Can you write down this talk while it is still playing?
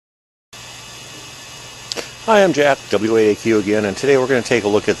Hi, I'm Jack, W8AQ again, and today we're going to take a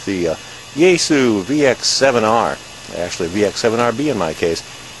look at the Yaesu VX-7R, actually VX-7RB in my case,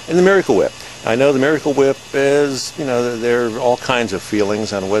 and the Miracle Whip. I know the Miracle Whip is, there are all kinds of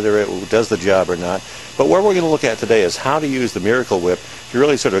feelings on whether it does the job or not, but what we're going to look at today is how to use the Miracle Whip to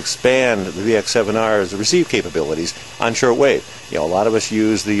really sort of expand the VX-7R's receive capabilities on shortwave. A lot of us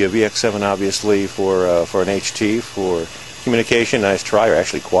use the VX-7 obviously for an HT, for communication, nice try, or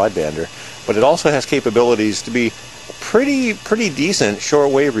actually quad bander, but it also has capabilities to be pretty decent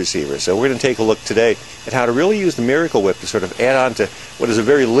shortwave receiver. So we're going to take a look today at how to really use the Miracle Whip to sort of add on to what is a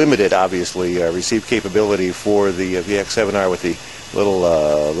very limited, obviously, receive capability for the VX-7R with the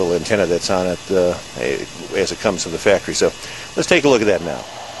little antenna that's on it as it comes to the factory. So let's take a look at that now.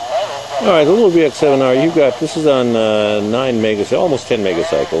 All right, the little VX-7R you've got, this is on 9 megacycles, almost 10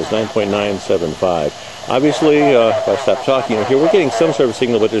 megacycles, 9.975. Obviously, if I stop talking here, we're getting some sort of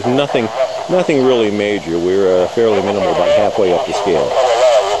signal, but there's nothing really major. We're fairly minimal, about halfway up the scale.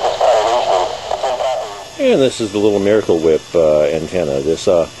 And this is the little Miracle Whip antenna. This,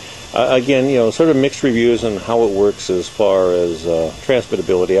 again, sort of mixed reviews on how it works as far as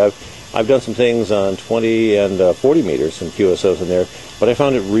transmittability. I've done some things on 20 and 40 meters and QSOs in there, but I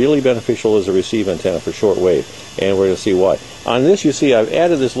found it really beneficial as a receive antenna for shortwave, and we're going to see why. On this, you see, I've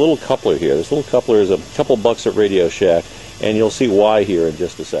added this little coupler here. This little coupler is a couple bucks at Radio Shack, and you'll see why here in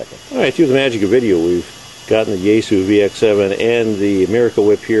just a second. All right, through the magic of video, we've gotten the Yaesu VX-7 and the Miracle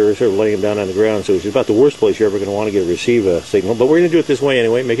Whip here, sort of laying them down on the ground, so it's about the worst place you're ever going to want to get a receive signal, but we're going to do it this way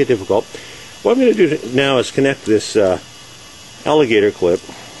anyway, make it difficult. What I'm going to do now is connect this alligator clip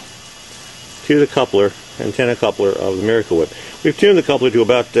to the coupler, antenna coupler of the Miracle Whip. We've tuned the coupler to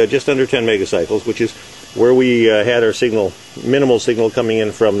about just under 10 megacycles, which is where we had our signal, minimal signal coming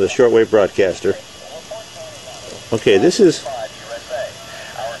in from the shortwave broadcaster. Okay, this is,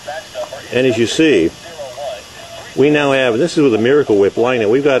 and as you see, we now have, this is with the Miracle Whip line,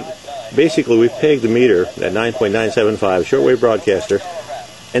 and we've got, basically we've pegged the meter at 9.975, shortwave broadcaster,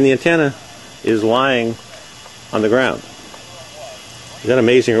 and the antenna is lying on the ground. Is that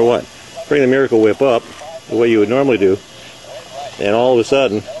amazing or what? Bring the Miracle Whip up the way you would normally do, and all of a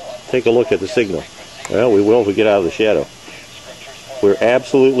sudden, take a look at the signal. Well, we will if we get out of the shadow. We're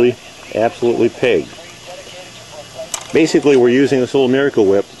absolutely pegged. Basically, we're using this little Miracle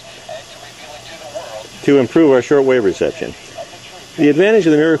Whip to improve our shortwave reception. The advantage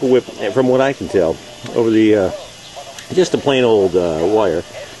of the Miracle Whip, from what I can tell, over the just a plain old wire,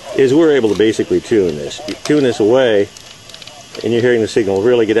 is we're able to basically tune this. You tune this away, and you're hearing the signal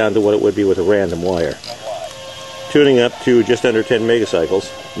really get down to what it would be with a random wire. Tuning up to just under 10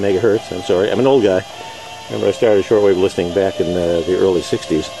 megahertz, I'm sorry, I'm an old guy. Remember, I started shortwave listening back in the early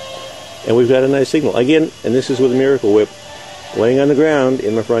 60s. And we've got a nice signal. Again, and this is with a Miracle Whip laying on the ground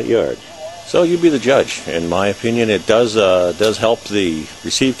in my front yard. So you be the judge. In my opinion, it does help the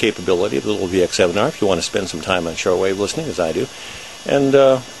receive capability of the little VX-7R if you want to spend some time on shortwave listening, as I do. And,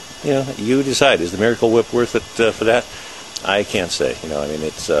 you decide, is the Miracle Whip worth it for that? I can't say.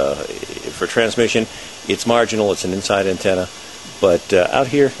 It's for transmission, it's marginal. It's an inside antenna, but out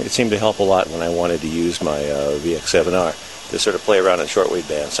here it seemed to help a lot when I wanted to use my VX-7R to sort of play around in shortwave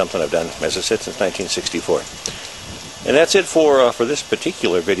band. Something I've done, as I said, since 1964. And that's it for this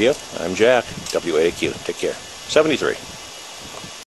particular video. I'm Jack, W8AQ. Take care. 73.